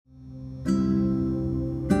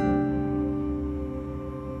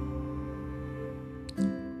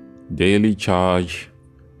Daily Charge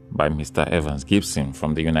by Mr. Evans Gibson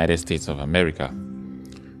from the United States of America,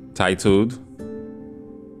 titled,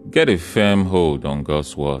 Get a Firm Hold on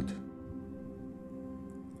God's Word.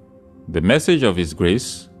 The message of His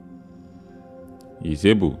grace is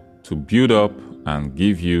able to build up and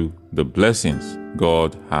give you the blessings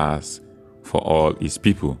God has for all His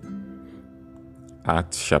people.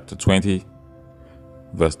 Acts chapter 20,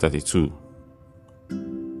 verse 32.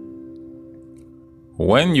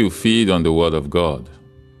 When you feed on the Word of God,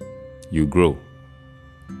 you grow.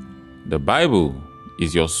 The Bible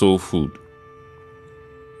is your soul food.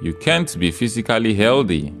 You can't be physically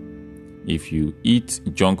healthy if you eat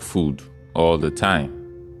junk food all the time.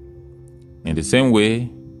 In the same way,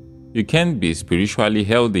 you can't be spiritually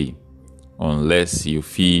healthy unless you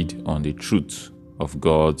feed on the truth of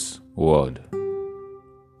God's Word.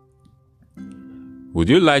 Would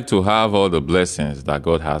you like to have all the blessings that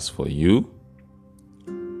God has for you?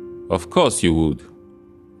 Of course you would.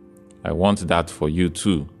 I want that for you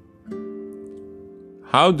too.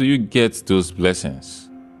 How do you get those blessings?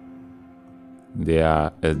 They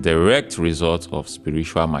are a direct result of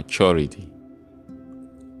spiritual maturity.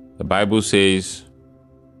 The Bible says,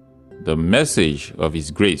 the message of His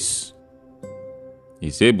grace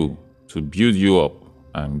is able to build you up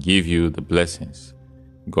and give you the blessings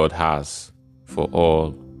God has for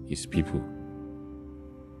all His people.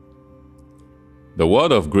 The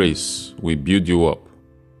word of grace will build you up.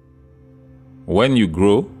 When you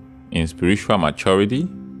grow in spiritual maturity,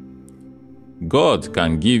 God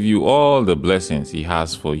can give you all the blessings He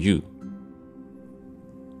has for you.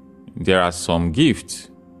 There are some gifts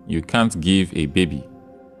you can't give a baby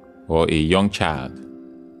or a young child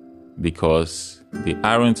because they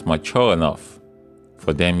aren't mature enough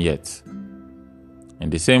for them yet. In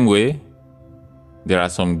the same way, there are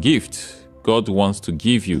some gifts God wants to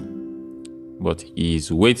give you, but He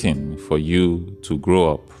is waiting for you to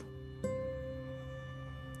grow up.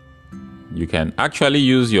 You can actually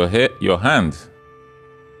use your hand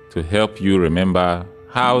to help you remember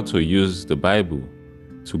how to use the Bible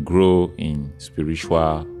to grow in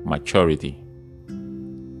spiritual maturity.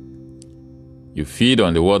 You feed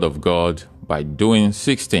on the Word of God by doing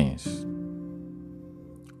 6 things.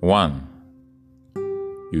 1.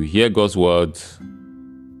 You hear God's Word.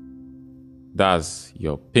 That's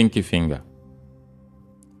your pinky finger.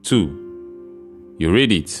 2. You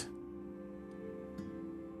read it.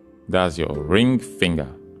 That's your ring finger.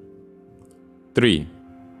 3.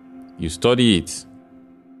 You study it.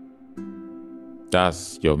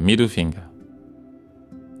 That's your middle finger.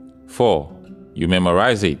 4. You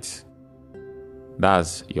memorize it.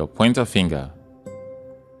 That's your pointer finger.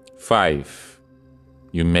 5.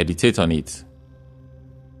 You meditate on it.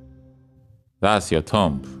 That's your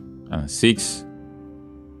thumb. And 6.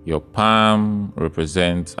 Your palm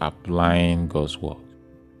represents applying God's Word.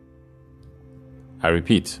 I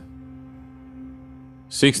repeat,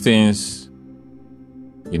 6 things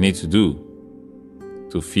you need to do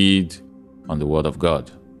to feed on the Word of God.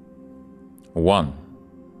 1.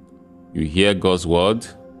 You hear God's Word.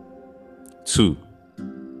 2.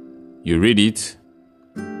 You read it.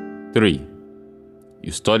 3.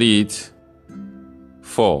 You study it.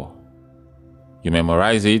 4. You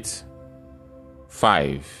memorize it.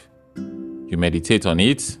 5. You meditate on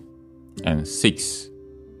it. And 6.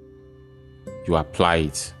 You apply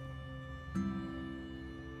it.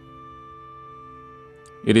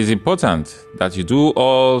 It is important that you do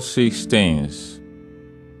all 6 things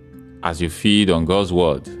as you feed on God's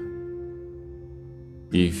Word.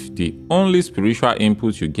 If the only spiritual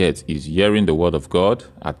input you get is hearing the Word of God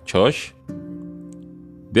at church,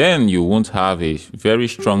 then you won't have a very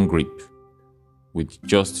strong grip with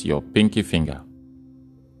just your pinky finger.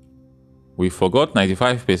 We forgot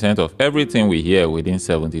 95% of everything we hear within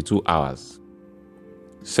 72 hours.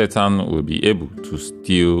 Satan will be able to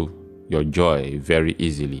steal your joy very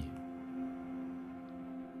easily.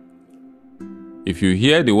 If you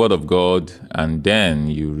hear the Word of God and then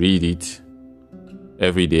you read it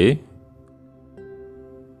every day,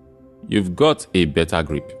 you've got a better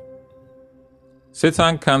grip.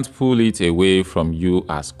 Satan can't pull it away from you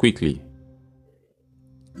as quickly.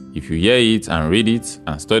 If you hear it and read it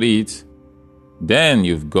and study it, then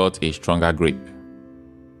you've got a stronger grip.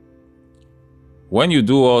 When you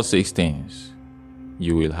do all 6 things,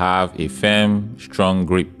 you will have a firm, strong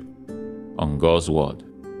grip on God's Word.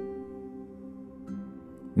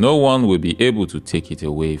 No one will be able to take it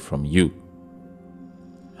away from you,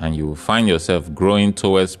 and you will find yourself growing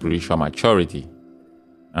towards spiritual maturity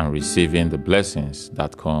and receiving the blessings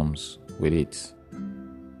that comes with it.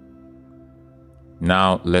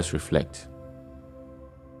 Now let's reflect.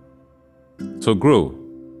 To grow,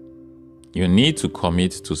 You need to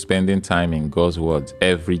commit to spending time in God's Word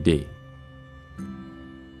every day.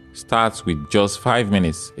 Start with just 5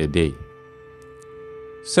 minutes a day.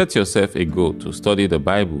 Set yourself a goal to study the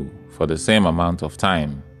Bible for the same amount of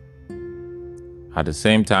time. At the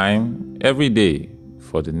same time, every day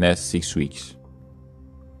for the next 6 weeks.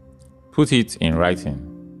 Put it in writing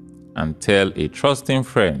and tell a trusting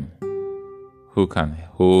friend who can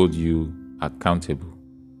hold you accountable.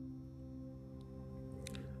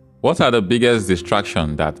 What are the biggest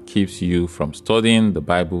distractions that keeps you from studying the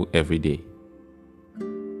Bible every day?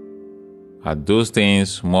 Are those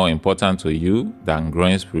things more important to you than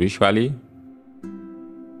growing spiritually?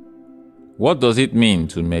 What does it mean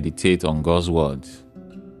to meditate on God's Word?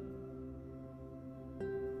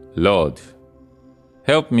 Lord,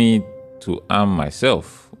 help me to arm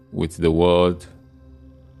myself with the Word,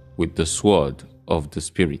 with the sword of the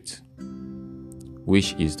Spirit,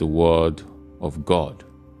 which is the Word of God,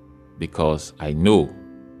 because I know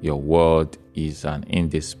your Word is an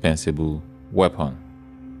indispensable weapon.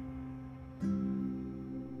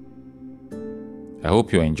 I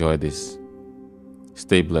hope you enjoy this.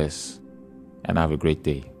 Stay blessed and have a great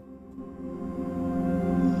day.